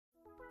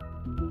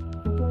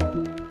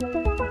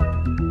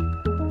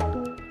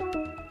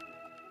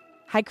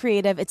Hi,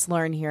 Creative. It's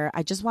Lauren here.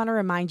 I just want to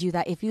remind you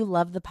that if you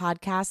love the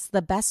podcast,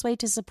 the best way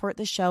to support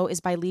the show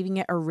is by leaving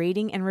it a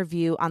rating and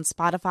review on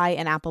Spotify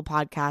and Apple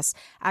Podcasts.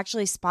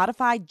 Actually,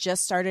 Spotify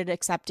just started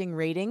accepting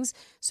ratings,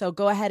 so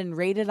go ahead and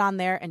rate it on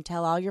there and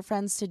tell all your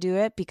friends to do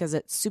it because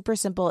it's super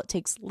simple. It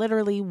takes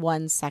literally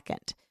 1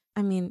 second.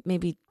 I mean,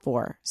 maybe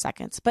 4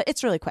 seconds, but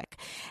it's really quick.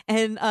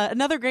 And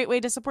another great way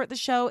to support the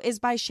show is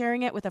by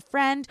sharing it with a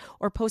friend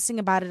or posting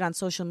about it on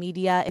social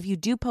media. If you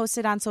do post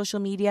it on social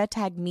media,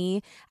 tag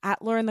me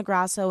at Lauren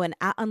LaGrasso and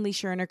at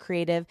Unleash Your Inner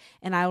Creative,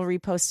 and I will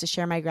repost to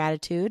share my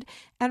gratitude.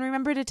 And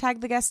remember to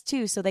tag the guests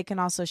too so they can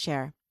also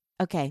share.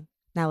 Okay,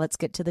 now let's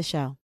get to the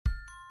show.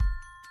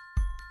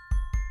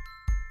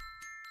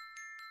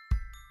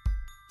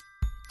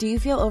 Do you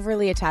feel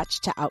overly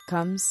attached to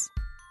outcomes?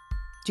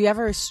 Do you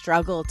ever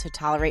struggle to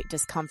tolerate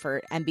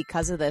discomfort and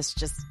because of this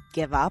just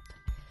give up?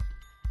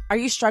 Are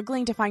you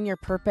struggling to find your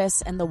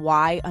purpose and the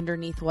why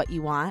underneath what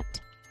you want?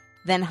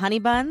 Then honey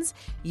buns,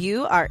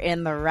 you are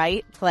in the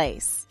right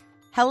place.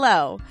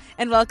 Hello,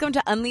 and welcome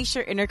to Unleash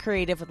Your Inner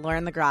Creative with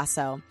Lauren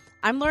LaGrasso.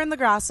 I'm Lauren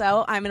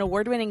LaGrasso. I'm an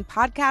award-winning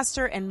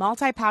podcaster and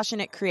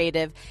multi-passionate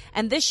creative,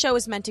 and this show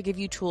is meant to give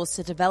you tools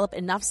to develop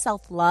enough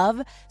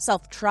self-love,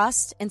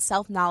 self-trust, and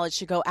self-knowledge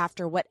to go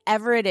after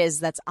whatever it is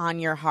that's on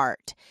your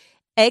heart.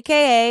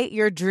 AKA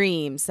your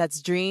dreams.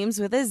 That's dreams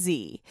with a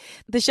Z.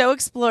 The show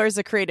explores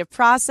the creative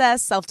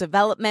process,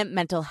 self-development,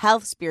 mental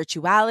health,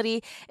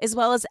 spirituality, as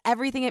well as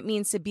everything it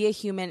means to be a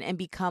human and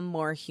become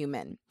more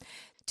human.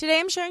 Today,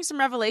 I'm sharing some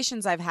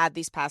revelations I've had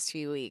these past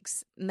few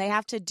weeks, and they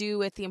have to do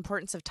with the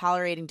importance of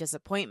tolerating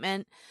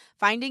disappointment,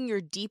 finding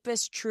your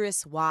deepest,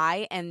 truest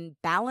why, and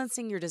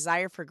balancing your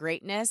desire for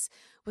greatness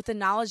with the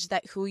knowledge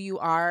that who you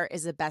are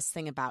is the best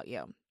thing about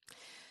you.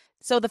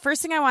 So the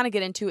first thing I want to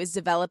get into is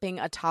developing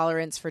a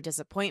tolerance for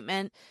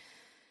disappointment.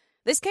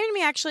 This came to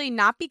me actually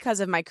not because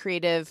of my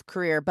creative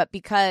career, but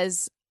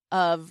because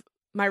of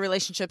my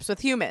relationships with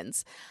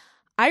humans.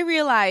 I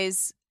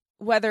realize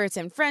whether it's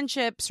in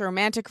friendships,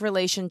 romantic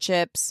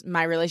relationships,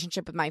 my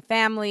relationship with my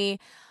family,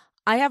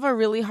 I have a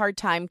really hard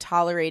time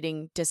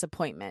tolerating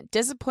disappointment.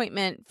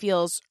 Disappointment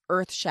feels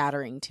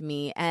earth-shattering to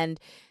me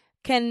and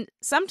can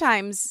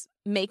sometimes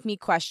make me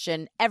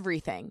question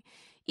everything.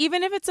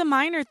 Even if it's a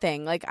minor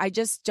thing, like I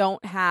just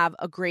don't have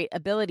a great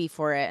ability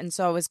for it. And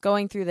so I was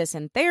going through this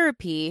in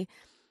therapy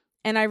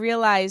and I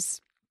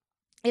realized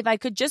if I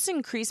could just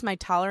increase my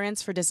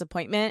tolerance for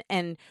disappointment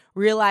and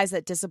realize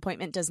that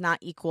disappointment does not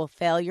equal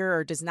failure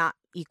or does not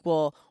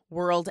equal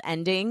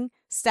world-ending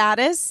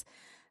status,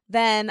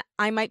 then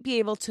I might be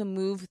able to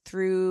move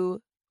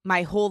through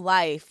my whole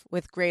life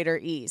with greater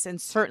ease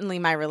and certainly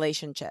my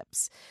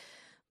relationships.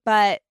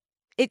 But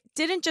it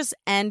didn't just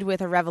end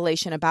with a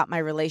revelation about my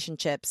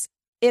relationships.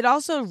 It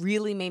also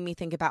really made me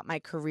think about my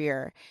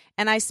career.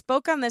 And I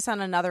spoke on this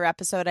on another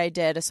episode I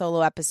did, a solo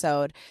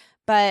episode.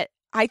 But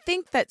I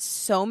think that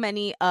so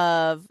many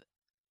of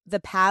the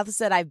paths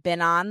that I've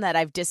been on that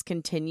I've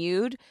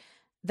discontinued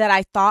that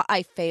I thought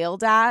I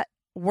failed at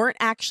weren't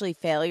actually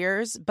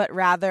failures, but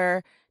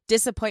rather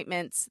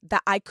disappointments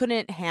that I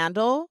couldn't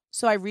handle.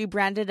 So I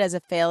rebranded as a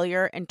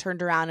failure and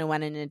turned around and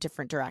went in a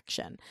different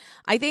direction.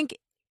 I think,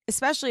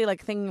 especially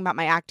like thinking about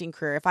my acting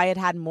career, if I had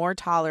had more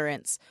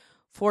tolerance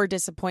for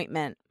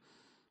disappointment,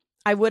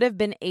 I would have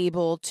been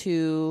able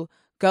to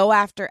go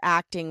after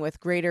acting with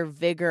greater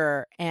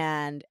vigor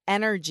and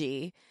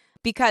energy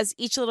because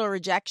each little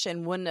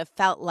rejection wouldn't have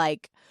felt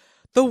like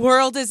the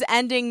world is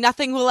ending,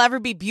 nothing will ever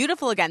be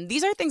beautiful again.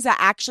 These are things that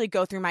actually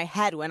go through my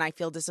head when I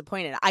feel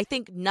disappointed. I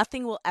think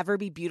nothing will ever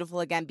be beautiful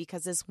again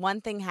because this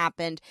one thing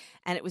happened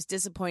and it was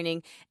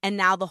disappointing, and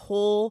now the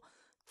whole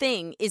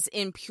thing is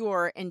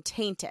impure and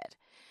tainted.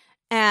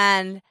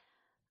 And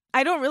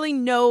I don't really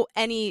know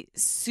any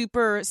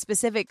super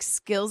specific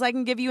skills I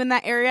can give you in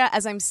that area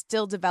as I'm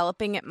still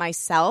developing it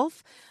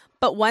myself.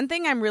 But one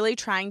thing I'm really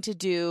trying to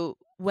do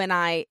when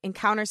I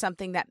encounter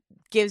something that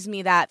gives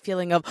me that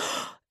feeling of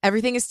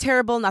everything is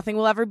terrible, nothing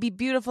will ever be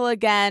beautiful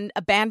again,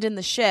 abandon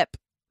the ship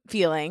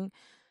feeling,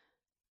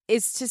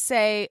 is to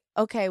say,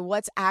 okay,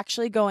 what's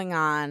actually going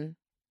on?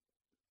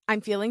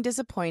 I'm feeling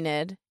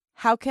disappointed.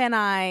 How can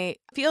I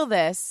feel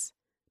this,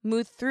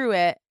 move through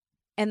it,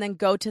 and then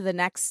go to the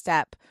next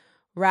step,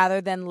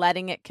 rather than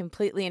letting it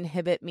completely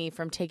inhibit me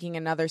from taking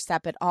another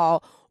step at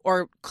all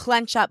or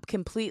clench up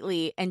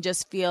completely and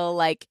just feel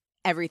like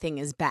everything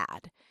is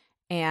bad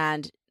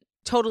and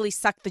totally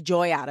suck the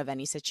joy out of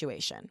any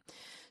situation.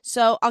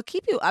 So I'll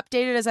keep you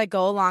updated as I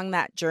go along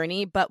that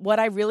journey. But what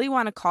I really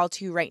want to call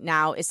to you right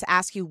now is to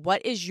ask you,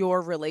 what is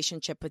your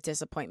relationship with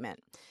disappointment?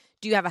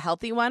 Do you have a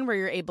healthy one where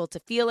you're able to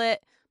feel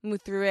it,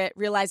 move through it,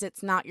 realize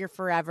it's not your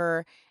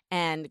forever,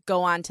 and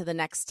go on to the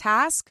next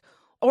task?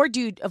 Or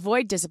do you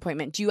avoid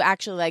disappointment? Do you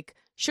actually like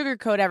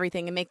sugarcoat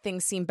everything and make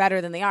things seem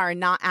better than they are and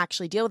not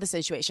actually deal with the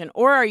situation?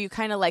 Or are you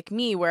kind of like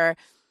me where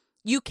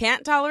you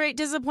can't tolerate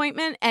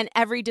disappointment and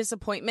every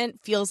disappointment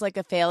feels like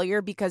a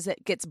failure because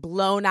it gets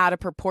blown out of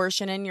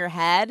proportion in your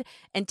head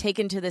and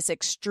taken to this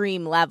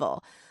extreme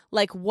level?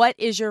 Like, what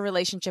is your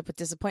relationship with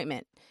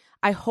disappointment?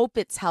 I hope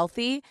it's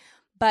healthy,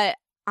 but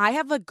I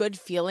have a good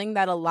feeling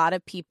that a lot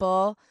of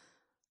people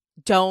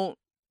don't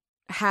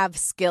have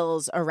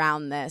skills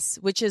around this,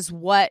 which is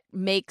what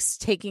makes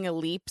taking a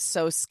leap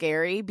so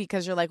scary,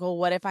 because you're like, well,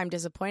 what if I'm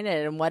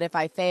disappointed and what if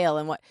I fail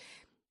and what?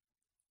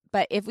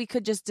 But if we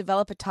could just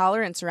develop a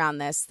tolerance around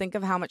this, think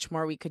of how much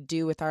more we could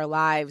do with our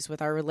lives,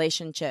 with our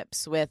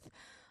relationships, with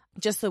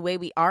just the way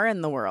we are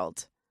in the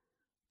world.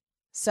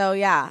 So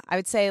yeah, I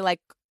would say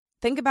like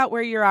think about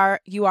where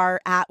you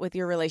are at with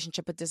your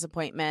relationship with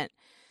disappointment.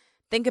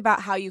 Think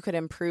about how you could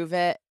improve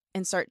it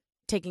and start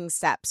taking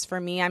steps. For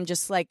me, I'm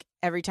just like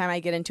every time I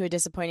get into a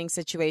disappointing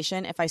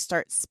situation, if I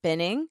start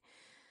spinning,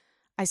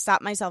 I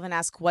stop myself and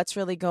ask what's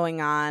really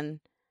going on?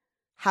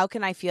 How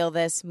can I feel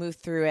this, move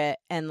through it,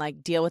 and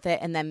like deal with it,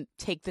 and then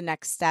take the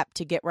next step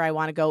to get where I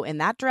want to go in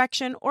that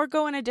direction or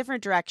go in a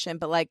different direction,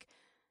 but like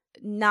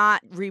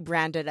not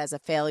rebrand it as a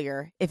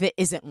failure if it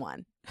isn't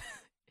one,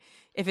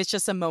 if it's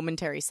just a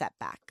momentary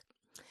setback.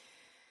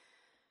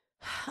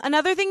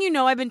 Another thing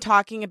I've been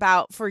talking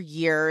about for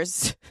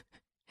years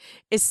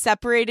is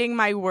separating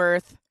my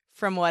worth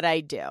from what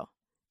I do.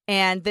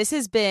 And this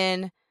has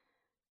been,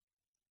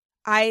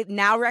 I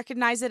now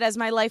recognize it as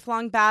my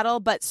lifelong battle,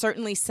 but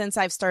certainly since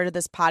I've started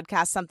this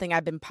podcast, something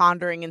I've been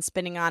pondering and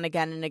spinning on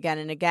again and again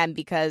and again,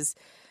 because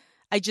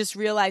I just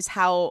realize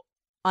how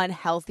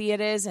unhealthy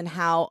it is and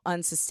how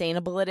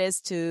unsustainable it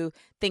is to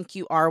think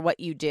you are what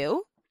you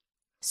do.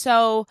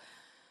 So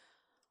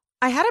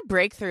I had a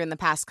breakthrough in the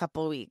past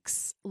couple of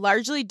weeks,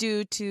 largely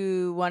due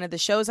to one of the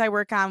shows I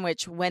work on,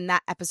 which when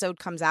that episode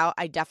comes out,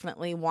 I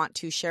definitely want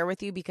to share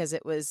with you because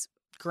it was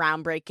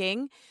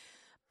groundbreaking,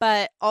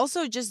 but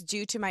also just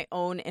due to my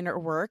own inner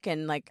work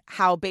and like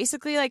how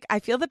basically like I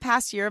feel the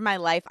past year of my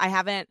life, I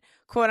haven't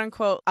quote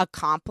unquote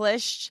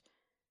accomplished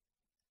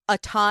a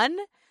ton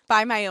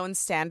by my own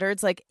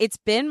standards. Like it's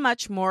been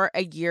much more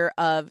a year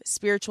of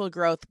spiritual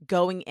growth,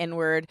 going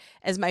inward,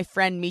 as my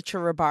friend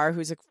Mitra Rabar,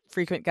 who's a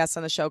frequent guest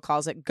on the show,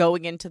 calls it,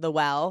 going into the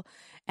well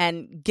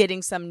and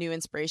getting some new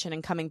inspiration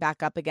and coming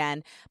back up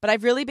again. But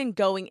I've really been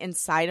going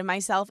inside of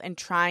myself and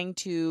trying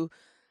to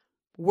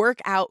work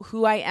out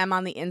who I am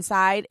on the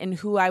inside and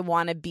who I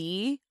want to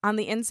be on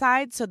the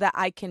inside so that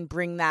I can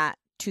bring that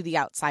to the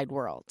outside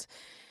world.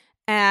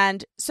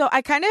 And so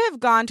I kind of have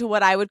gone to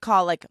what I would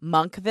call like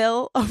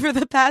Monkville over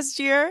the past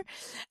year.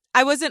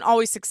 I wasn't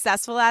always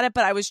successful at it,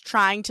 but I was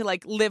trying to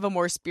like live a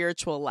more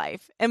spiritual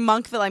life. And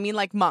Monkville, I mean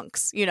like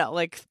monks,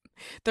 like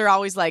they're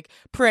always like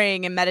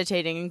praying and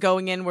meditating and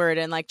going inward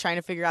and like trying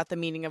to figure out the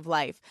meaning of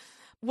life.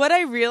 What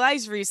I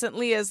realized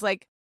recently is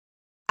like,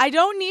 I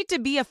don't need to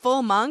be a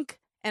full monk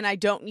and I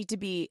don't need to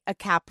be a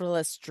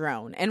capitalist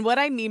drone. And what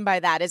I mean by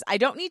that is I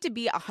don't need to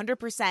be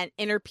 100%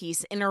 inner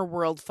peace, inner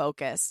world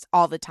focused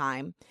all the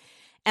time.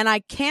 And I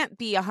can't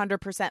be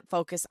 100%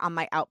 focused on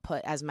my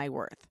output as my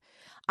worth.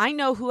 I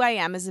know who I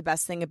am is the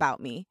best thing about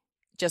me,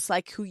 just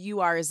like who you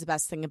are is the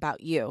best thing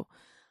about you.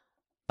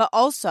 But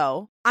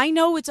also, I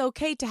know it's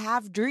okay to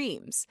have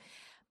dreams.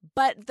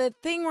 But the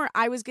thing where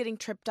I was getting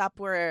tripped up,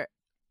 where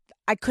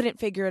I couldn't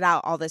figure it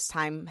out all this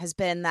time, has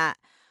been that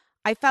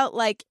I felt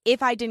like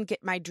if I didn't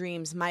get my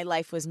dreams, my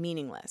life was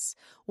meaningless.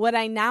 What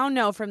I now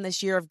know from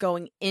this year of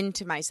going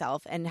into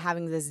myself and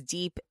having this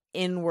deep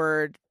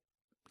inward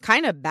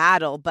kind of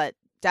battle, but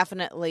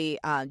definitely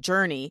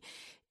journey,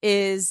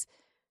 is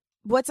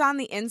what's on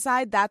the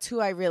inside, that's who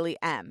I really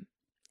am.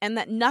 And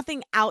that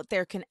nothing out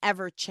there can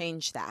ever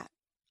change that.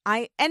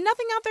 And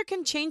nothing out there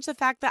can change the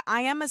fact that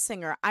I am a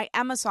singer, I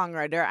am a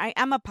songwriter, I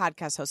am a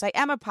podcast host, I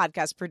am a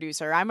podcast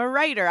producer, I'm a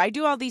writer, I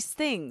do all these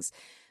things.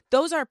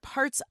 Those are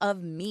parts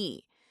of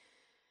me.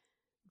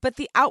 But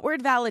the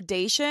outward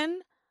validation,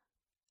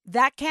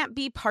 that can't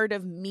be part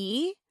of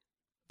me,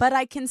 but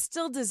I can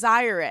still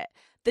desire it.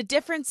 The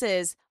difference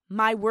is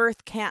my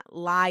worth can't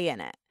lie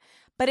in it.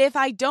 But if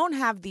I don't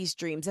have these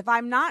dreams, if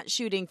I'm not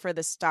shooting for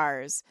the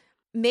stars,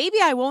 maybe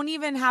I won't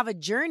even have a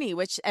journey,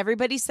 which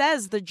everybody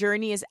says the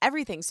journey is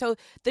everything. So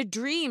the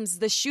dreams,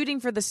 the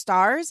shooting for the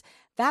stars,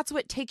 that's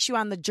what takes you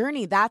on the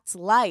journey. That's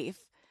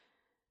life.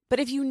 But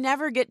if you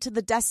never get to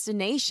the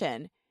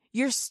destination,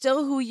 you're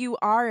still who you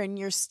are and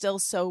you're still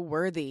so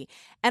worthy.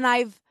 And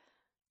I've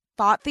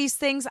thought these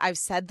things, I've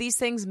said these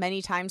things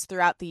many times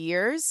throughout the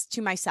years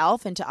to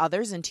myself and to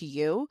others and to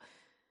you.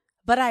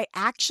 But I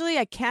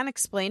can't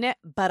explain it,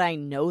 but I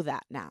know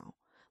that now.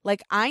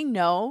 Like I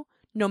know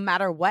no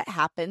matter what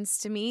happens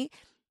to me,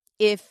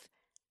 if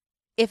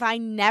I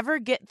never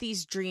get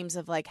these dreams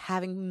of like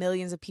having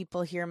millions of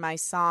people hear my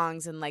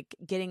songs and like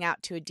getting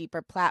out to a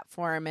deeper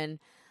platform and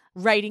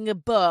writing a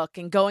book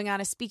and going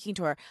on a speaking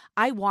tour,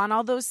 I want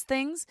all those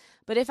things.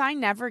 But if I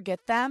never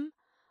get them,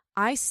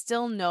 I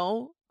still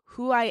know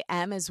who I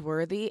am is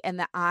worthy and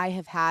that I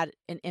have had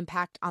an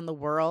impact on the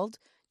world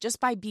just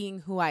by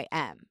being who I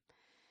am.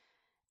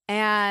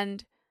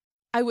 And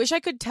I wish I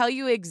could tell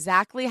you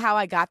exactly how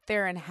I got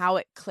there and how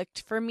it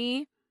clicked for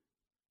me.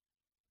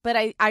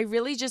 But I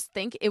really just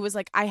think it was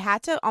like I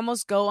had to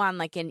almost go on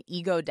like an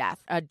ego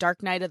death, a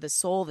dark night of the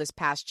soul this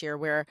past year,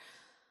 where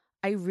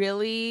I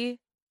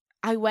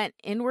went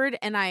inward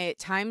and I at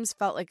times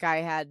felt like I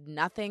had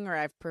nothing or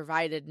I've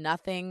provided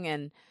nothing.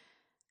 And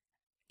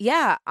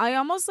yeah, I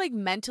almost like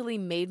mentally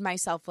made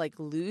myself like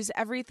lose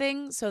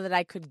everything so that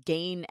I could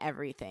gain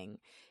everything.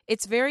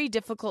 It's very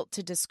difficult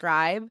to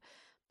describe,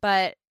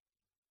 but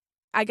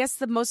I guess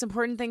the most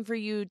important thing for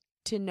you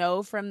to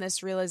know from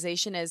this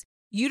realization is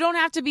you don't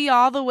have to be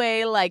all the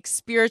way like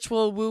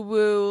spiritual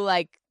woo-woo,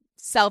 like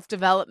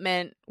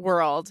self-development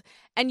world.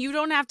 And you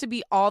don't have to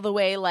be all the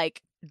way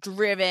like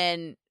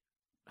driven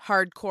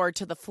hardcore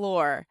to the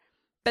floor.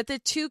 But the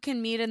two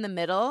can meet in the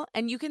middle,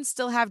 and you can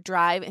still have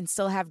drive and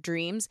still have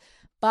dreams.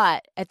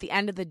 But at the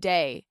end of the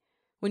day,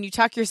 when you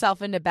tuck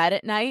yourself into bed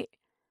at night,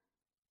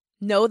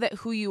 know that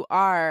who you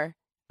are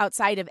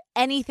outside of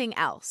anything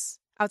else,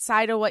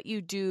 outside of what you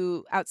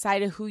do,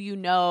 outside of who you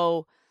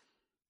know,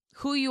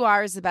 who you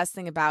are is the best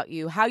thing about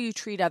you. How you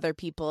treat other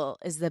people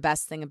is the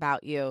best thing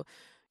about you.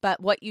 But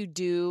what you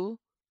do,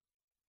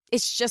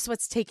 it's just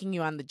what's taking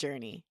you on the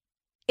journey.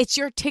 It's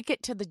your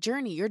ticket to the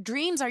journey. Your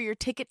dreams are your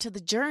ticket to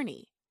the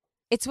journey.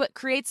 It's what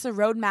creates the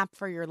roadmap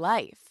for your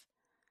life.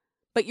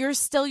 But you're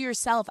still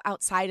yourself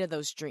outside of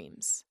those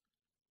dreams.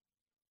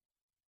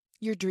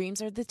 Your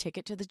dreams are the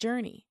ticket to the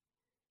journey.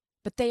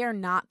 But they are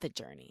not the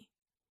journey.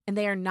 And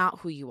they are not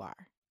who you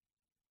are.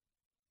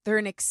 They're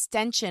an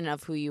extension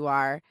of who you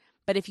are.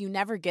 But if you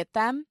never get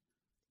them,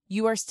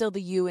 you are still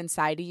the you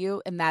inside of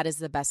you. And that is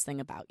the best thing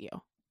about you.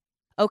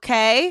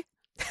 Okay?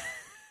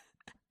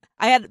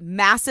 I had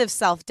massive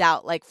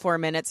self-doubt like 4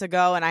 minutes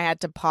ago, and I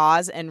had to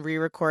pause and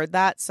re-record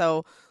that.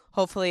 So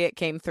hopefully it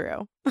came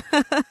through.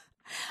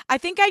 I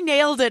think I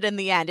nailed it in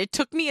the end. It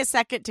took me a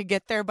second to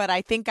get there, but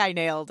I think I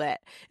nailed it,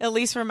 at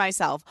least for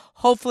myself.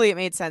 Hopefully it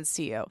made sense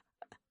to you.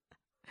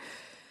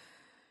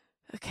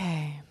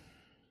 Okay.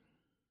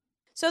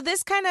 So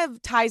this kind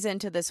of ties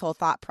into this whole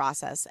thought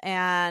process,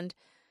 and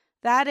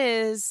that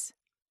is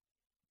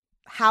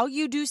how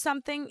you do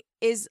something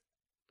is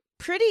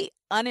pretty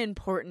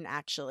unimportant,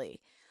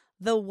 actually.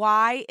 The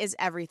why is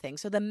everything.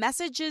 So the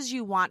messages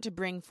you want to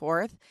bring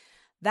forth,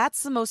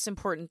 that's the most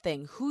important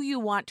thing. Who you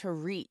want to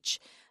reach,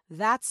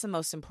 that's the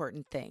most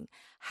important thing.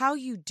 How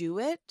you do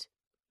it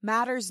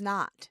matters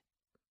not.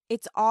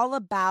 It's all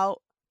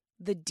about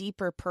the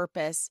deeper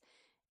purpose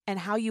and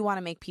how you want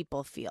to make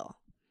people feel.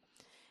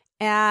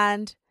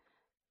 And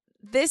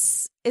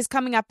this is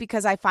coming up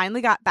because I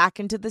finally got back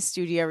into the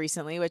studio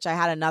recently, which I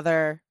had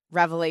another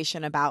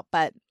revelation about,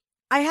 but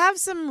I have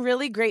some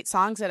really great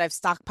songs that I've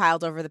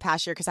stockpiled over the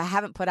past year because I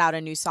haven't put out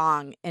a new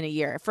song in a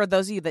year. For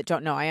those of you that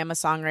don't know, I am a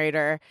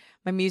songwriter.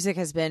 My music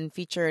has been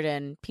featured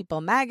in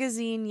People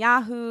Magazine,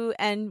 Yahoo,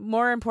 and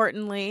more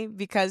importantly,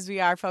 because we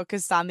are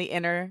focused on the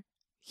inner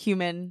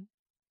human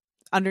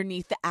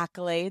underneath the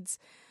accolades,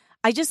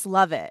 I just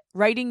love it.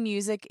 Writing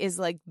music is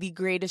like the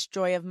greatest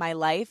joy of my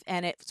life,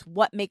 and it's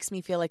what makes me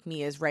feel like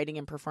me is writing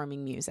and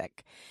performing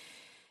music.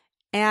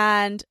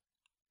 And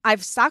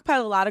I've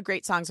stockpiled a lot of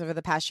great songs over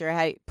the past year.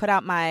 I put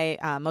out my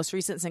most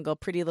recent single,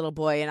 Pretty Little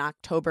Boy, in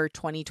October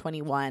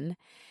 2021.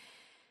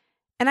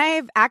 And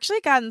I've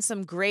actually gotten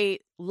some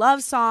great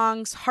love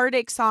songs,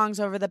 heartache songs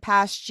over the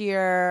past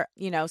year,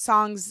 you know,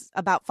 songs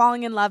about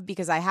falling in love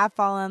because I have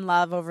fallen in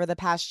love over the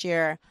past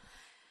year.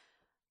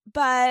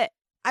 But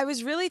I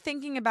was really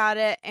thinking about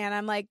it, and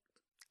I'm like,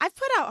 I've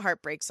put out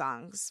heartbreak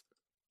songs.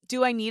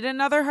 Do I need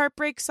another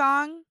heartbreak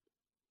song?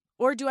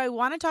 Or do I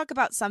want to talk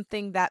about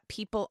something that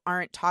people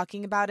aren't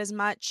talking about as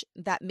much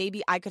that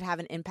maybe I could have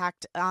an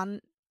impact on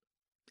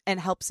and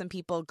help some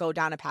people go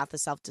down a path of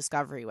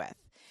self-discovery with?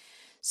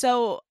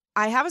 So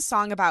I have a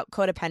song about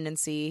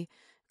codependency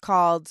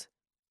called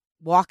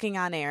Walking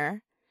on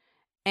Air.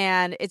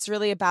 And it's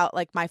really about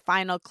like my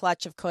final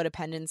clutch of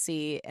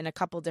codependency in a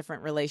couple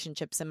different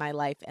relationships in my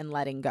life and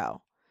letting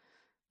go.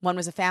 One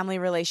was a family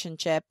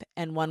relationship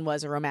and one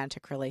was a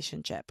romantic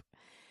relationship.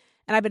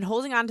 And I've been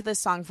holding on to this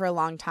song for a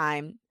long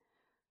time.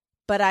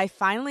 But I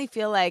finally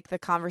feel like the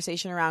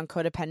conversation around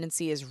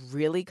codependency is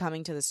really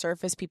coming to the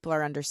surface. People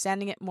are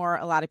understanding it more.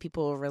 A lot of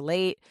people will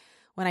relate.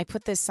 When I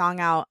put this song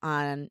out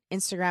on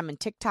Instagram and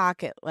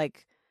TikTok, it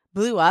like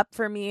blew up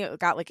for me. It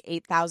got like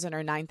 8,000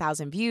 or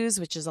 9,000 views,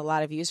 which is a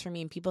lot of views for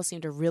me. And people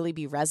seem to really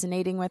be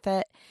resonating with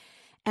it.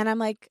 And I'm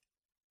like,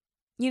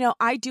 you know,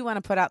 I do want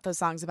to put out those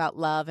songs about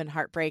love and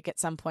heartbreak at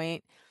some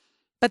point.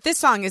 But this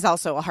song is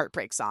also a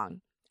heartbreak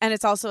song. And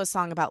it's also a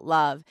song about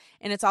love.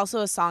 And it's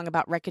also a song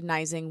about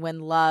recognizing when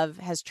love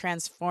has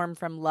transformed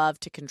from love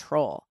to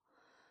control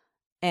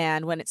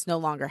and when it's no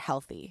longer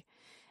healthy.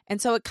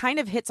 And so it kind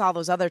of hits all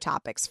those other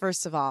topics,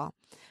 first of all.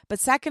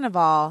 But second of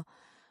all,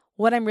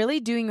 what I'm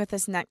really doing with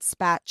this next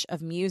batch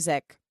of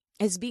music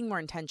is being more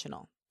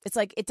intentional. It's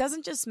like it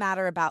doesn't just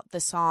matter about the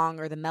song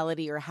or the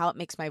melody or how it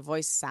makes my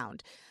voice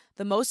sound.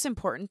 The most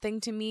important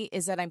thing to me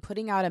is that I'm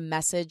putting out a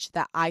message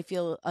that I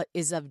feel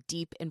is of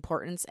deep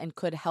importance and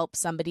could help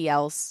somebody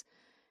else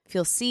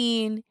feel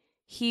seen,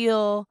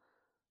 heal,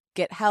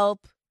 get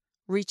help,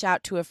 reach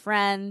out to a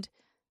friend,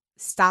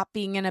 stop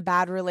being in a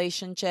bad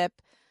relationship,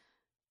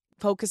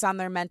 focus on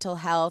their mental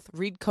health,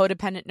 read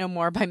Codependent No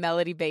More by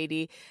Melody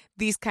Beatty,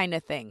 these kind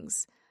of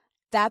things.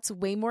 That's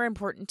way more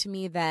important to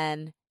me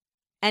than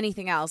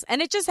anything else.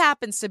 And it just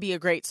happens to be a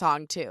great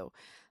song too.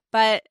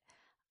 But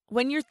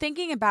when you're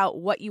thinking about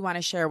what you want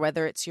to share,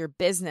 whether it's your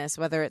business,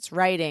 whether it's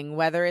writing,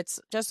 whether it's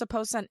just a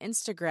post on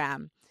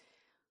Instagram,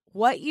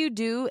 what you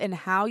do and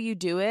how you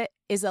do it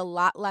is a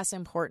lot less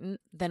important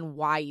than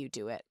why you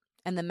do it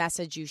and the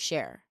message you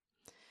share.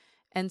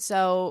 And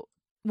so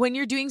when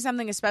you're doing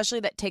something,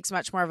 especially that takes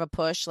much more of a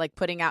push, like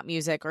putting out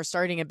music or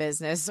starting a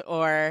business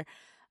or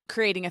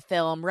creating a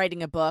film,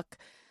 writing a book,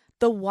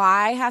 the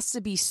why has to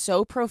be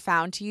so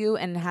profound to you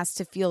and has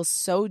to feel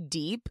so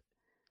deep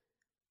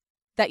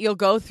that you'll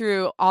go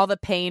through all the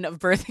pain of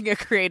birthing a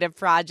creative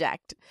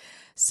project.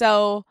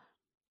 So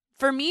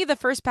for me, the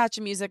first batch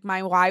of music,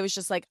 my why was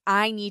just like,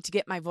 I need to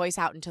get my voice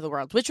out into the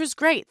world, which was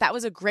great. That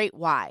was a great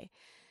why.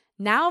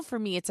 Now for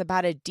me, it's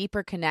about a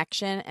deeper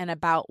connection and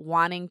about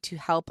wanting to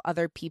help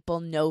other people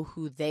know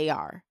who they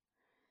are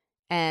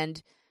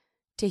and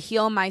to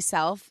heal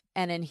myself,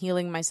 and in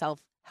healing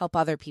myself, help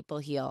other people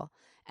heal,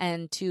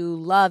 and to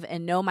love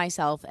and know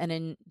myself, and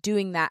in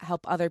doing that,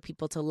 help other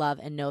people to love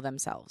and know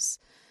themselves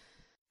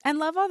and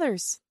love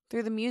others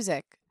through the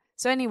music.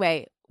 So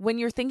anyway, when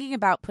you're thinking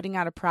about putting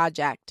out a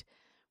project,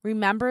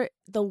 remember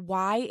the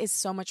why is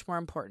so much more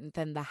important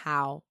than the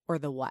how or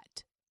the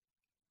what.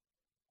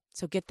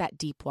 So get that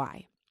deep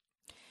why.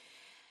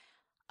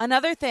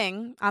 Another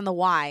thing on the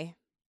why,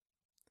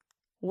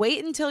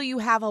 wait until you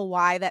have a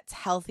why that's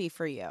healthy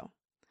for you.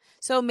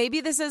 So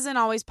maybe this isn't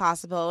always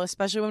possible,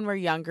 especially when we're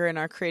younger in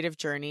our creative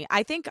journey.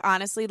 I think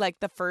honestly, like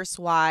the first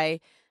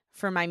why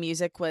for my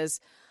music was,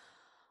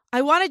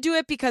 I want to do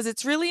it because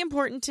it's really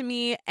important to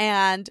me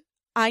and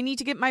I need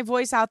to get my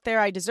voice out there.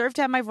 I deserve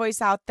to have my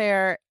voice out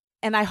there.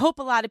 And I hope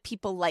a lot of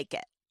people like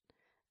it.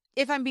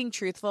 If I'm being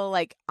truthful,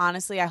 like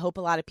honestly, I hope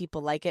a lot of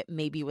people like it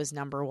maybe was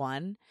number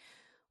one,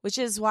 which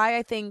is why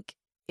I think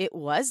it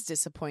was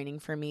disappointing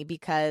for me,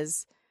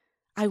 because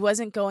I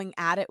wasn't going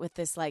at it with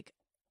this like,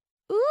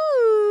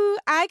 ooh,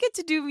 I get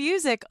to do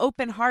music,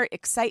 open heart,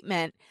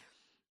 excitement,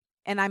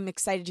 and I'm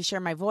excited to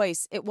share my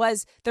voice.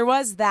 There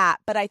was that,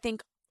 but I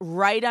think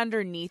right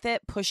underneath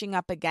it, pushing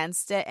up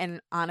against it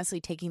and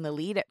honestly taking the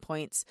lead at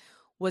points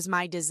was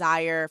my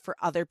desire for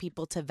other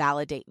people to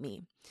validate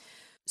me.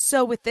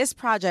 So with this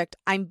project,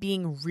 I'm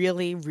being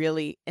really,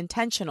 really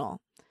intentional.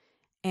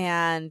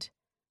 And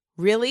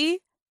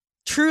really,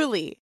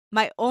 truly,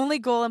 my only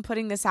goal in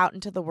putting this out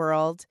into the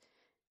world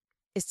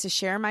is to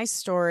share my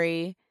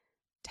story,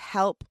 to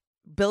help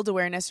build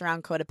awareness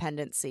around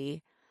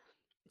codependency,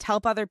 to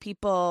help other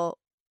people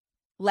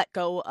let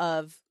go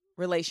of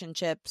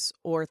relationships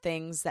or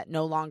things that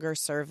no longer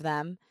serve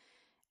them,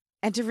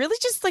 and to really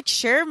just like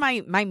share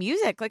my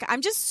music. Like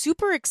I'm just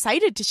super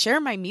excited to share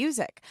my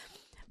music.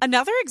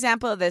 Another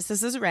example of this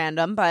is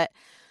random, but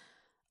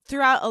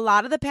throughout a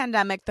lot of the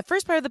pandemic, the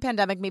first part of the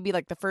pandemic, maybe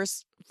like the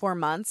first 4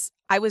 months,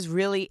 I was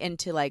really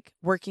into like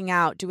working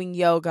out, doing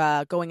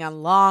yoga, going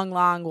on long,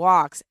 long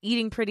walks,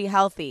 eating pretty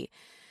healthy.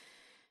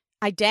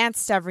 I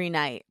danced every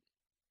night.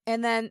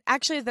 And then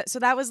actually, so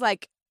that was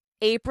like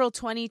April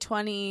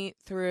 2020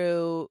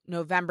 through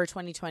November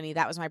 2020.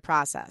 That was my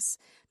process.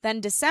 Then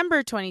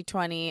December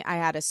 2020, I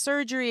had a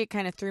surgery. It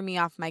kind of threw me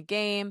off my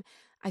game.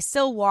 I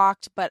still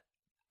walked, but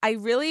I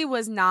really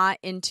was not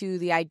into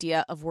the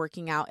idea of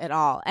working out at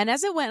all. And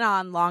as it went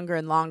on longer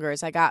and longer,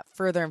 as I got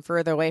further and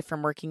further away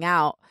from working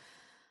out,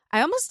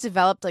 I almost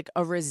developed like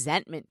a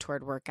resentment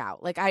toward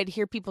workout. Like I'd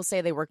hear people say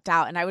they worked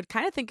out and I would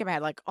kind of think in my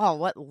head like, oh,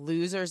 what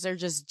losers. They're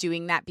just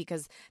doing that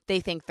because they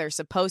think they're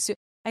supposed to.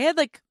 I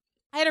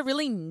had a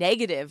really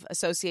negative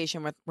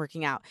association with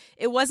working out.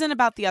 It wasn't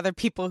about the other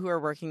people who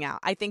are working out.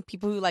 I think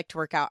people who like to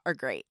work out are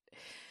great.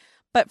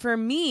 But for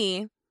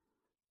me,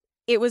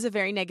 it was a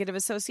very negative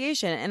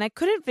association, and I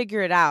couldn't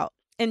figure it out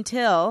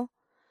until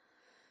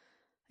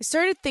I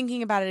started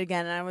thinking about it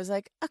again, and I was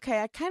like,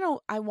 okay,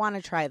 I want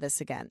to try this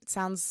again.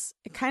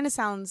 It kind of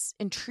sounds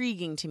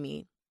intriguing to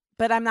me,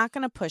 but I'm not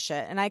going to push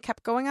it. And I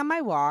kept going on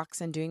my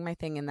walks and doing my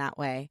thing in that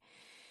way.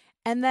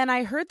 And then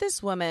I heard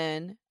this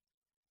woman,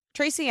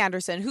 Tracy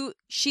Anderson, who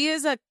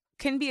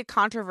can be a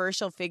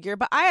controversial figure,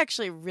 but I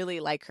actually really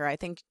like her. I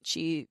think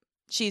she's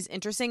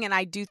interesting, and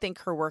I do think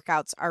her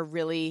workouts are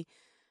really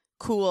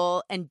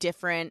cool and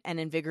different and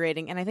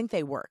invigorating, and I think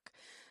they work.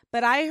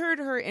 But I heard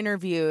her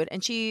interviewed,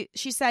 and she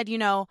said,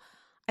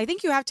 I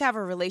think you have to have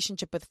a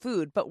relationship with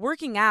food, but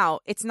working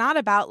out, it's not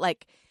about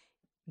like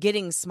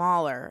getting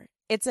smaller.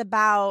 It's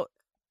about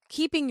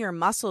keeping your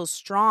muscles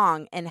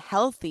strong and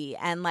healthy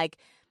and like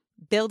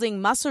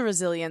building muscle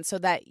resilience so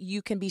that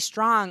you can be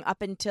strong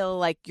up until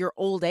like your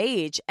old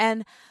age.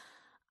 And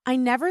I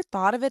never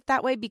thought of it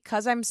that way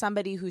because I'm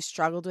somebody who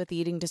struggled with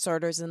eating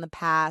disorders in the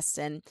past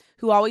and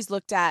who always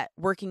looked at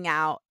working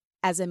out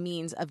as a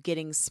means of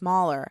getting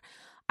smaller.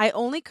 I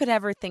only could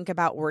ever think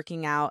about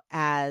working out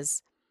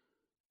as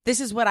this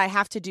is what I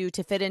have to do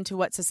to fit into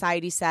what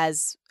society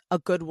says a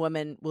good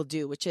woman will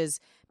do, which is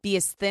be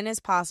as thin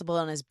as possible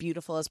and as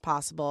beautiful as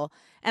possible.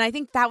 And I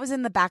think that was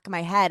in the back of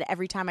my head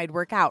every time I'd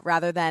work out,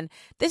 rather than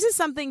this is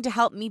something to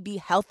help me be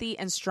healthy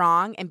and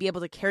strong and be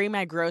able to carry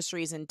my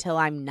groceries until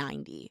I'm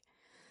 90.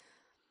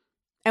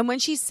 And when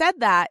she said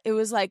that, it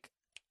was like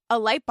a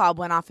light bulb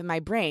went off in my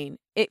brain.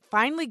 It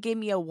finally gave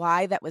me a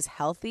why that was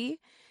healthy.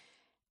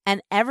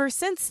 And ever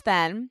since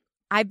then,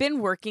 I've been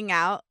working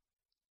out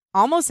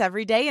almost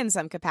every day in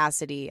some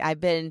capacity. I've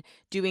been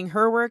doing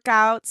her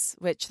workouts,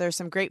 which there's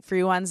some great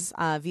free ones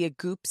via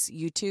Goop's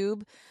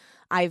YouTube.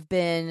 I've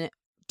been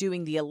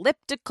doing the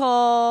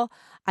elliptical.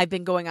 I've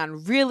been going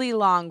on really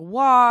long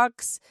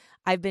walks.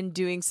 I've been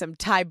doing some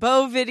Tae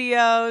Bo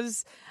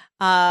videos.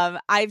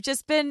 I've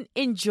just been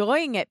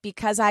enjoying it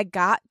because I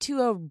got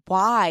to a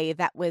why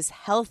that was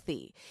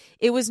healthy.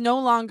 It was no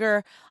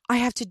longer, I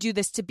have to do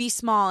this to be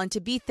small and to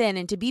be thin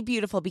and to be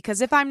beautiful, because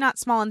if I'm not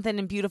small and thin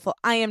and beautiful,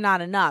 I am not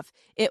enough.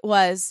 It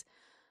was,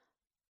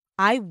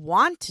 I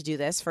want to do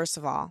this, first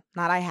of all,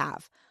 not I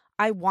have.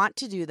 I want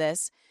to do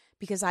this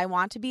because I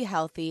want to be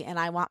healthy and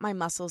I want my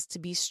muscles to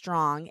be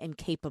strong and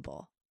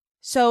capable.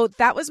 So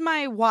that was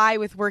my why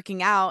with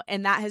working out,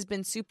 and that has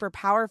been super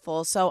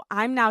powerful. So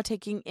I'm now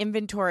taking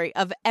inventory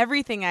of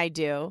everything I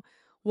do,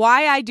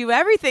 why I do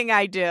everything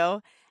I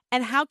do,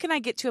 and how can I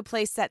get to a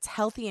place that's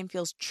healthy and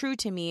feels true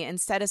to me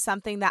instead of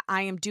something that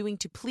I am doing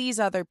to please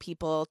other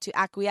people, to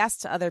acquiesce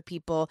to other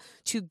people,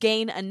 to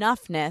gain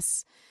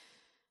enoughness.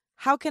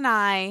 How can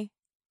I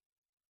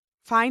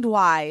find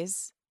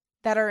whys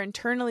that are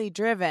internally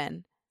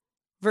driven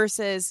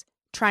versus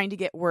trying to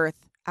get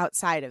worth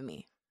outside of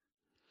me?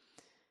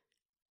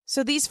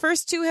 So these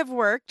first two have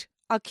worked.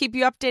 I'll keep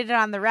you updated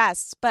on the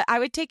rest, but I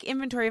would take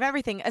inventory of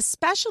everything,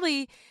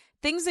 especially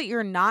things that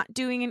you're not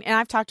doing. And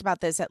I've talked about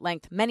this at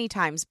length many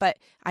times, but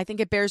I think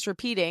it bears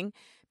repeating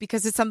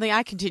because it's something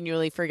I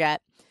continually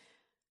forget.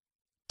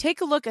 Take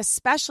a look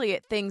especially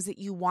at things that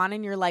you want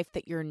in your life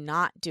that you're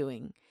not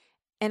doing,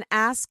 and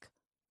ask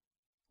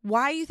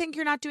why you think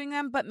you're not doing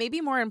them, but maybe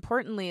more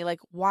importantly,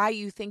 like why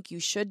you think you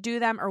should do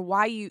them, or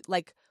why you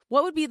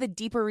what would be the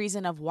deeper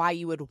reason of why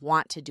you would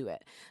want to do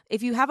it?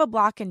 If you have a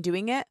block in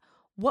doing it,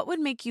 what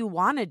would make you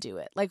want to do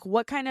it? Like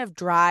what kind of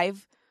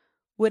drive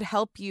would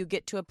help you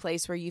get to a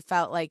place where you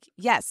felt like,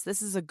 yes,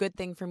 this is a good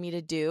thing for me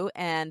to do,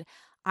 and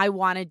I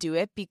want to do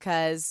it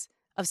because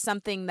of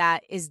something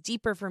that is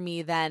deeper for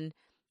me than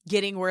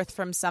getting worth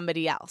from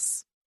somebody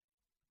else.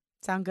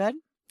 Sound good?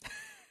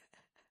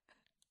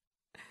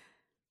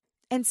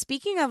 And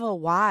speaking of a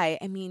why,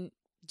 I mean,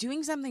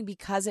 doing something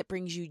because it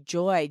brings you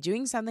joy,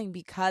 doing something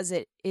because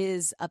it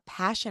is a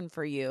passion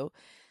for you,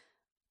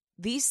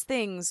 these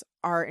things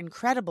are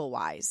incredible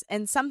whys.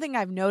 And something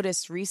I've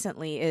noticed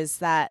recently is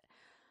that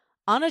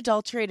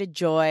unadulterated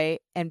joy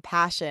and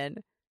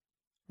passion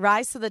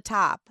rise to the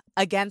top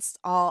against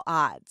all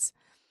odds.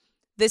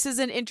 This is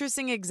an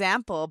interesting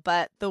example,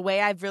 but the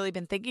way I've really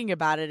been thinking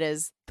about it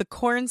is the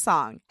Korn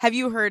song. Have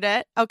you heard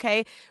it?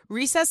 Okay.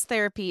 Recess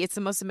therapy. It's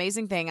the most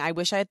amazing thing. I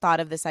wish I had thought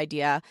of this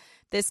idea.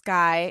 This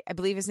guy, I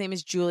believe his name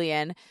is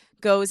Julian,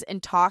 goes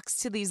and talks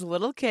to these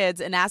little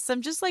kids and asks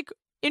them just like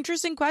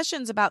interesting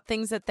questions about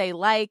things that they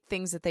like,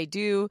 things that they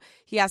do.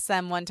 He asked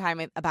them one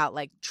time about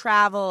like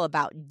travel,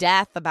 about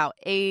death, about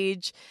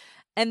age.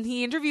 And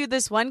he interviewed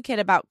this one kid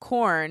about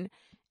Korn,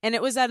 and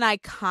it was an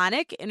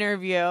iconic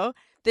interview.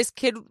 This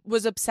kid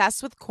was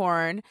obsessed with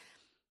Korn.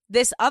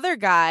 This other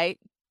guy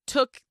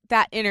took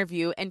that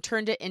interview and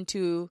turned it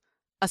into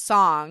a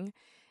song.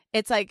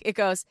 It's like, it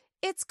goes,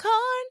 it's corn,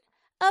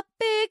 a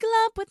big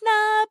lump with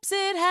knobs.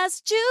 It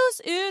has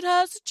juice, it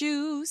has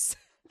juice.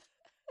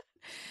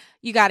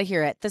 You got to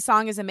hear it. The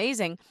song is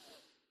amazing.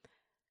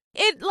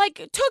 It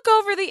like took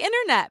over the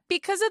internet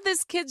because of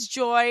this kid's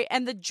joy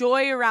and the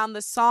joy around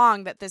the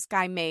song that this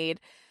guy made.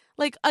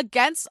 Like,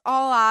 against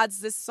all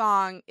odds, this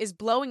song is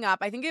blowing up.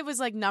 I think it was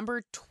like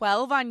number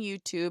 12 on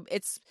YouTube.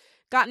 It's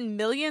gotten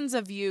millions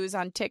of views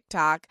on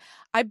TikTok.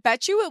 I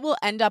bet you it will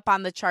end up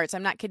on the charts.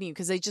 I'm not kidding you,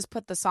 because they just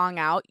put the song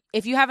out.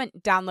 If you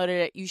haven't downloaded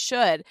it, you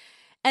should.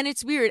 And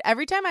it's weird.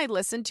 Every time I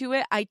listen to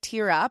it, I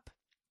tear up.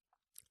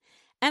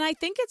 And I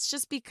think it's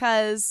just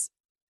because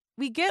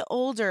we get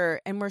older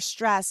and we're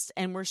stressed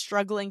and we're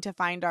struggling to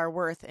find our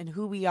worth and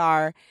who we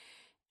are.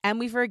 And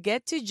we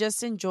forget to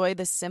just enjoy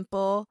the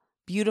simple,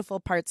 beautiful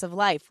parts of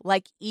life,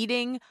 like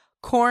eating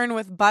corn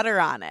with butter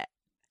on it.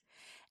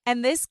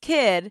 And this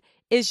kid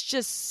is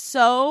just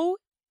so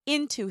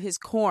into his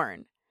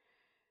corn.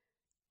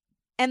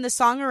 And the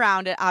song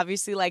around it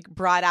obviously like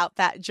brought out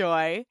that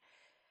joy.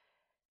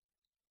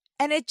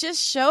 And it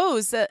just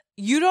shows that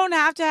you don't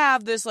have to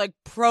have this like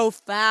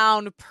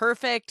profound,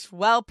 perfect,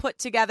 well put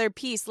together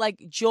piece.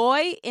 Like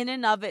joy in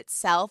and of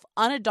itself,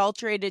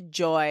 unadulterated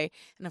joy,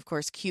 and of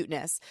course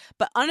cuteness,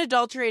 but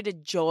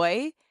unadulterated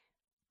joy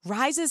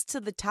rises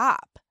to the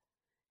top.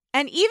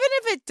 And even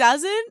if it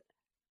doesn't,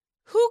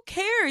 who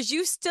cares?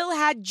 You still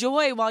had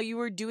joy while you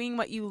were doing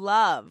what you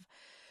love.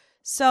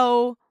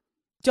 So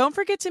don't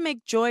forget to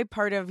make joy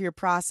part of your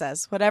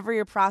process, whatever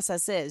your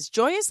process is.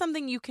 Joy is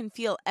something you can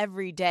feel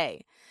every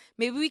day.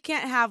 Maybe we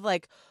can't have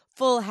like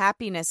full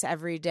happiness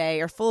every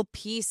day or full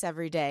peace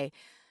every day,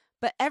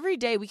 but every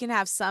day we can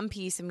have some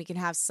peace and we can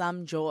have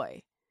some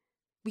joy.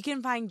 We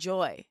can find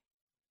joy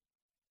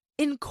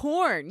in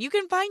corn. You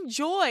can find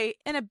joy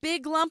in a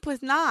big lump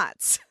with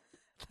knots.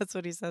 That's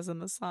what he says in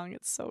the song.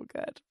 It's so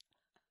good.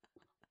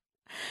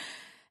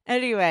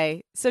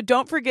 Anyway, so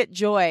don't forget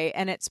joy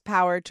and its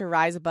power to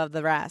rise above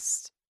the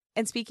rest.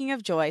 And speaking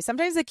of joy,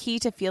 sometimes the key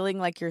to feeling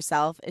like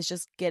yourself is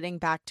just getting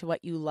back to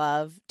what you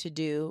love to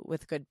do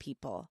with good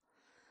people.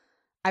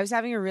 I was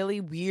having a really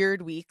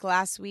weird week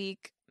last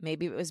week.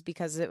 Maybe it was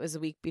because it was a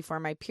week before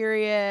my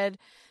period.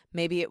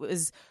 Maybe it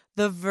was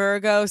the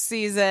Virgo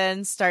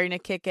season starting to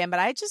kick in. But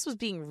I just was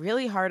being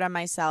really hard on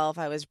myself.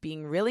 I was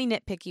being really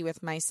nitpicky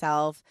with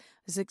myself. I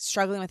was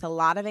struggling with a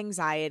lot of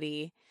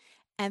anxiety.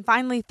 And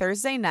finally,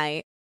 Thursday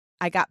night,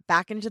 I got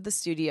back into the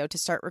studio to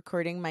start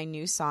recording my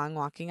new song,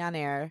 Walking on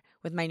Air,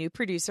 with my new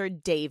producer,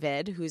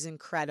 David, who's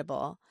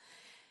incredible.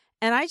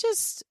 And I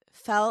just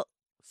felt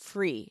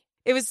free.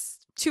 It was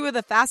 2 of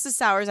the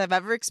fastest hours I've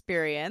ever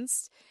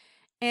experienced.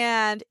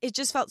 And it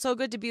just felt so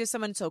good to be with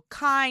someone so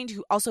kind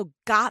who also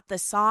got the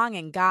song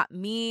and got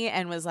me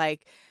and was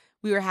like,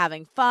 we were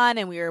having fun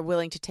and we were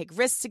willing to take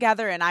risks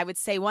together. And I would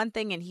say one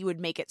thing and he would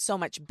make it so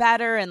much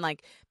better and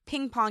like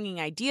ping-ponging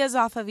ideas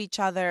off of each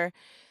other.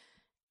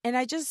 And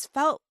I just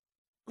felt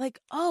like,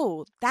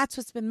 oh, that's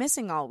what's been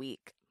missing all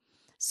week.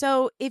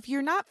 So if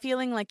you're not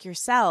feeling like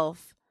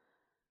yourself,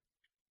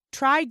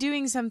 try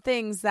doing some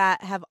things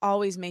that have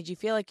always made you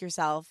feel like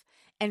yourself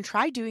and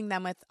try doing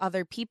them with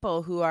other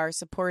people who are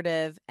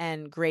supportive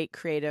and great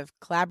creative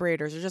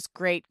collaborators or just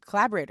great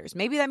collaborators.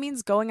 Maybe that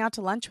means going out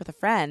to lunch with a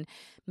friend.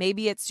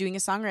 Maybe it's doing a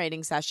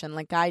songwriting session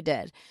like I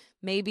did.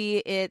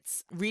 Maybe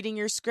it's reading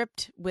your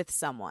script with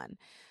someone.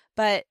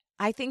 But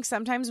I think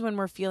sometimes when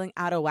we're feeling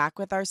out of whack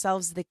with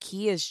ourselves, the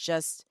key is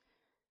just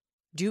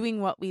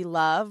doing what we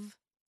love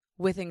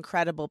with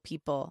incredible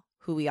people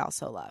who we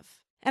also love.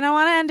 And I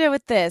want to end it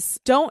with this.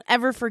 Don't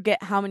ever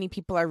forget how many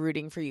people are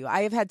rooting for you.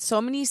 I have had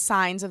so many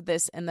signs of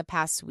this in the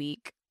past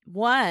week.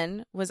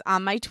 One was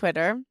on my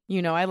Twitter.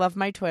 You know, I love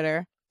my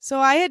Twitter. So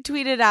I had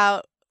tweeted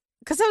out,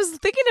 because I was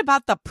thinking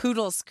about the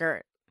poodle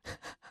skirt.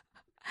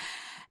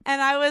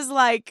 And I was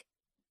like,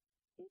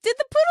 did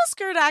the poodle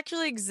skirt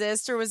actually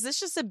exist or was this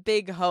just a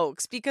big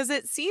hoax? Because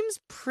it seems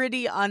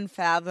pretty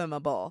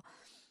unfathomable.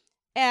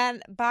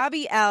 And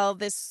Bobby L.,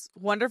 this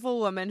wonderful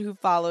woman who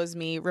follows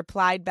me,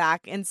 replied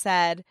back and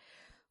said,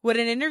 would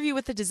an interview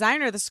with the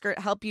designer of the skirt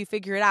help you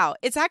figure it out?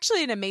 It's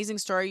actually an amazing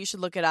story. You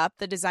should look it up.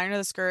 The designer of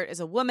the skirt is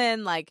a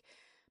woman, like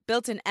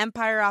built an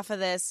empire off of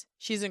this.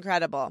 She's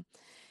incredible.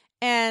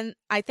 And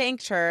I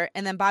thanked her.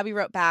 And then Bobby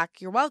wrote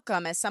back, you're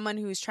welcome. As someone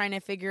who's trying to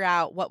figure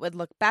out what would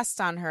look best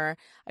on her,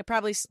 I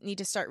probably need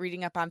to start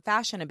reading up on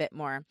fashion a bit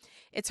more.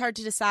 It's hard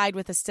to decide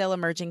with a still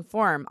emerging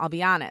form, I'll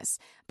be honest.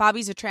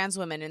 Bobby's a trans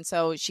woman, and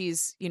so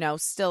she's,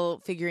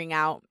 still figuring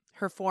out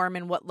her form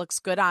and what looks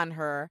good on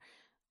her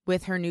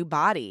with her new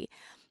body.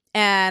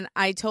 And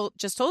I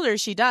just told her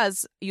she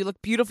does. You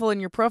look beautiful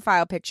in your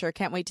profile picture.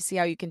 Can't wait to see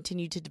how you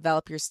continue to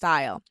develop your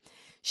style.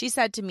 She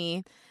said to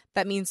me,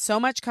 that means so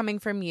much coming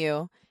from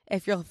you.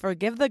 If you'll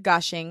forgive the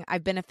gushing,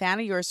 I've been a fan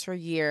of yours for a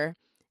year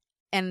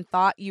and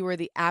thought you were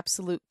the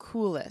absolute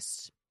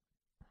coolest.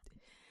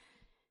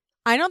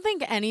 I don't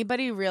think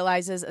anybody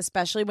realizes,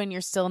 especially when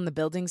you're still in the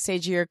building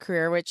stage of your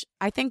career, which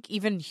I think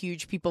even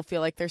huge people feel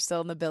like they're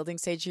still in the building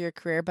stage of your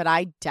career, but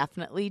I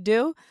definitely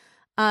do,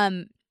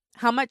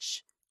 how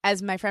much,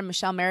 as my friend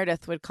Michelle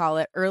Meredith would call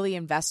it, early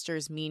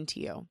investors mean to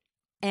you.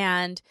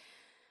 And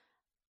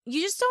you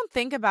just don't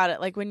think about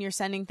it like when you're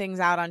sending things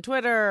out on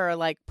Twitter or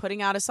like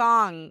putting out a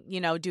song,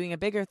 doing a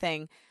bigger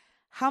thing.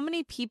 How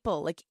many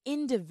people, like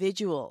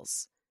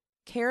individuals,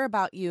 care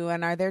about you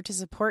and are there to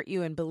support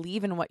you and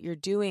believe in what you're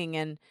doing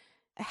and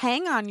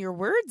hang on your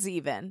words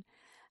even.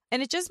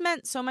 And it just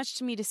meant so much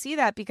to me to see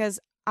that because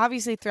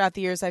obviously throughout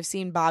the years I've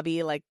seen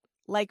Bobby like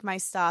my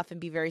stuff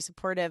and be very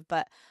supportive,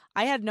 but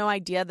I had no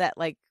idea that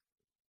like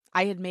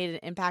I had made an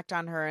impact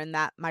on her and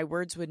that my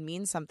words would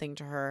mean something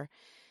to her.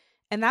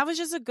 And that was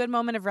just a good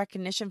moment of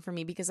recognition for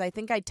me because I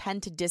think I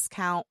tend to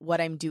discount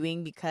what I'm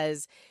doing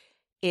because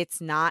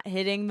it's not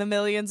hitting the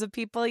millions of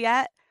people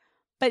yet.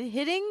 But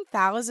hitting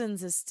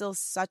thousands is still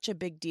such a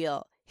big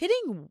deal.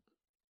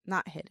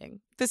 Not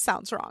hitting, this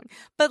sounds wrong,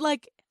 but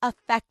like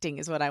affecting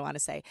is what I want to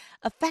say.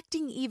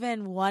 Affecting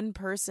even one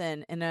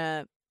person in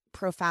a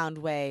profound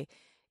way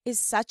is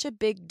such a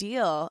big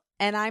deal.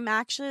 And I'm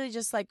actually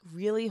just like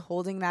really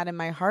holding that in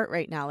my heart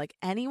right now. Like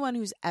anyone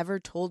who's ever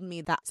told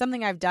me that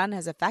something I've done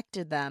has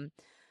affected them,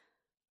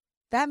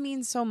 that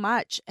means so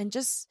much. And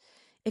just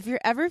if you're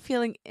ever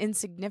feeling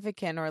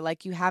insignificant or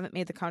like you haven't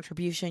made the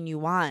contribution you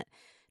want,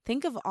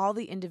 think of all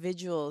the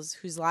individuals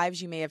whose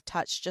lives you may have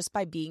touched just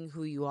by being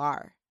who you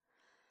are.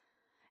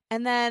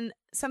 And then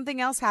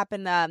something else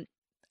happened.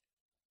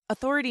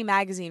 Authority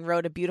Magazine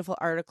wrote a beautiful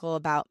article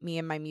about me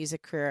and my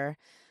music career.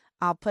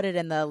 I'll put it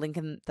in the link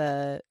in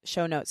the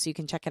show notes so you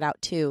can check it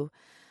out too.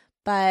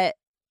 But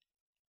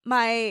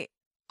my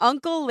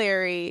Uncle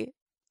Larry,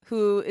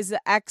 who is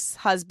the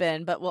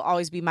ex-husband, but will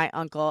always be my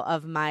uncle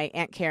of my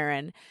Aunt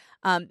Karen,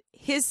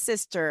 his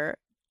sister,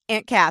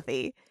 Aunt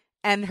Kathy,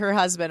 and her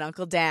husband,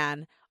 Uncle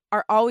Dan,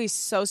 are always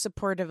so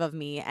supportive of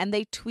me. And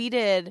they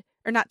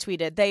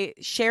they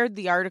shared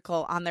the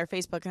article on their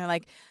Facebook and they're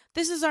like,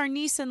 this is our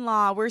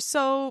niece-in-law. We're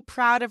so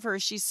proud of her.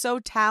 She's so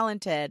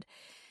talented.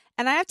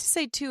 And I have to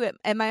say, too,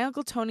 at my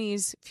Uncle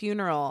Tony's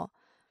funeral,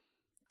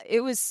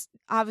 it was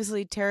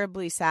obviously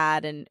terribly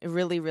sad and a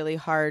really, really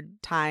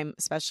hard time,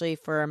 especially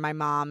for my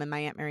mom and my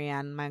Aunt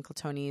Marianne, my Uncle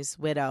Tony's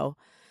widow.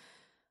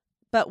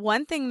 But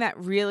one thing that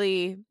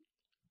really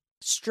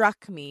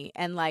struck me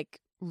and like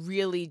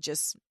really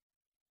just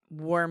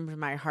warmed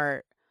my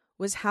heart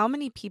was how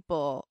many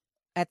people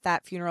at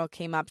that funeral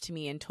came up to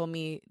me and told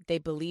me they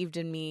believed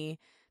in me.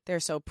 They're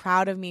so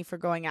proud of me for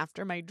going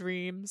after my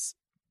dreams.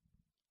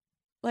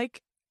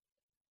 Like,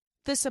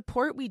 the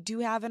support we do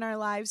have in our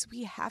lives,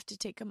 we have to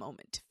take a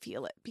moment to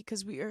feel it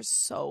because we are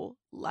so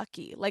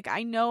lucky. Like,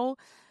 I know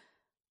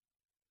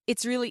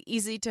it's really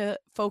easy to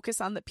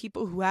focus on the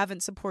people who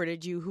haven't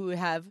supported you, who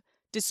have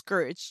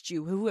discouraged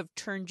you, who have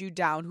turned you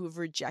down, who have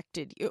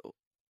rejected you.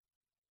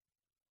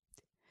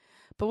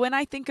 But when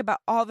I think about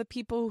all the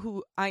people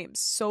who I am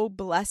so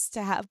blessed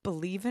to have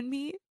believe in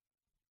me,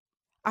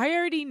 I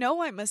already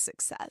know I'm a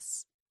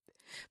success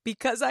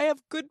because I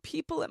have good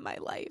people in my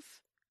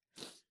life.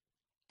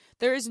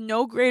 There is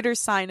no greater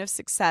sign of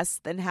success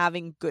than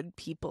having good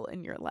people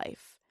in your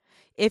life.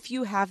 If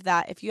you have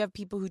that, if you have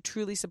people who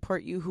truly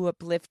support you, who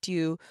uplift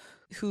you,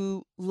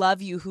 who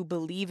love you, who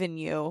believe in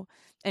you,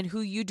 and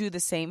who you do the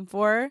same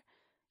for,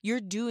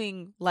 you're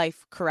doing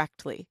life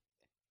correctly.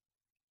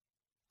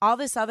 All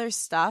this other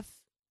stuff,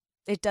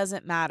 it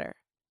doesn't matter.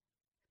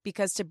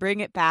 Because to bring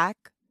it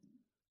back,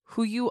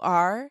 who you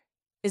are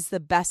is the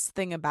best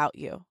thing about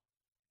you.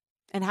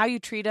 And how you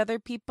treat other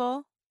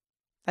people,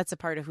 that's a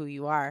part of who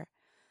you are.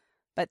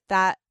 But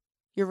that,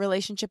 your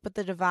relationship with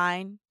the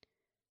divine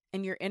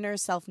and your inner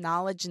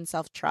self-knowledge and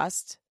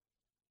self-trust,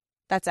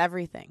 that's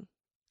everything.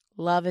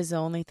 Love is the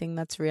only thing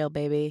that's real,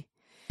 baby.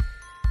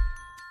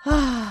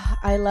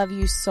 I love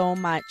you so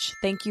much.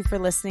 Thank you for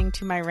listening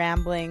to my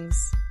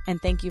ramblings,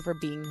 and thank you for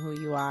being who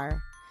you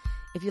are.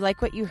 If you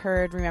like what you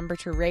heard, remember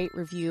to rate,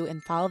 review,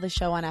 and follow the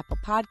show on Apple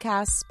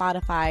Podcasts,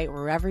 Spotify,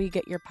 or wherever you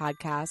get your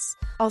podcasts.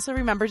 Also,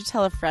 remember to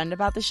tell a friend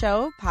about the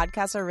show.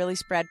 Podcasts are really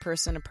spread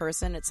person to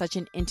person. It's such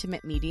an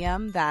intimate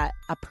medium that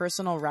a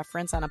personal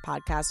reference on a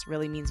podcast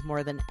really means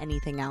more than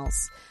anything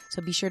else.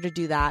 So be sure to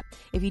do that.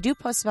 If you do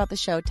post about the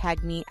show,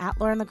 tag me at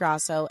Lauren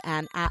LaGrasso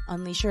and at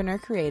Unleash Your Inner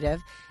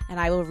Creative, and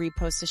I will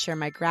repost to share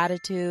my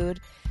gratitude.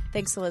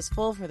 Thanks to Liz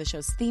Full for the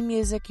show's theme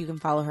music. You can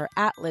follow her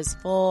at Liz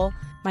Full.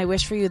 My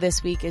wish for you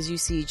this week is you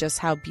see just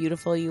how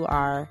beautiful you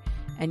are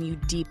and you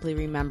deeply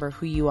remember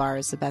who you are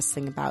is the best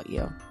thing about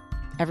you.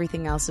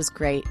 Everything else is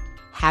great.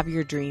 Have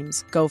your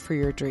dreams. Go for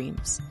your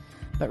dreams.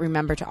 But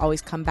remember to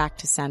always come back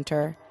to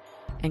center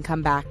and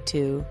come back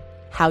to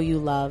how you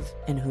love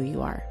and who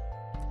you are.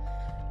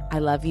 I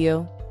love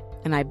you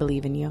and I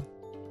believe in you.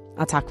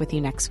 I'll talk with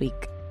you next week.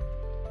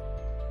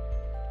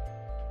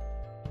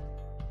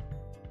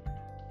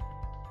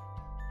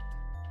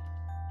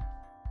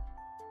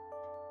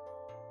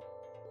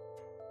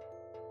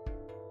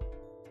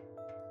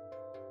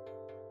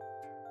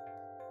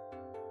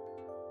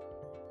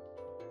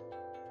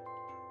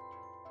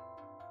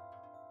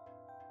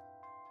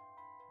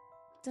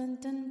 Dun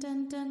dun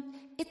dun dun,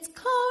 it's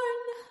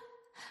corn,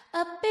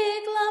 a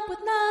big lump with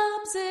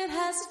knobs. It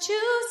has to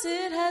choose,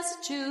 it has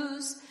to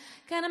choose.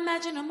 Can't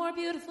imagine a more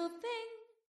beautiful thing.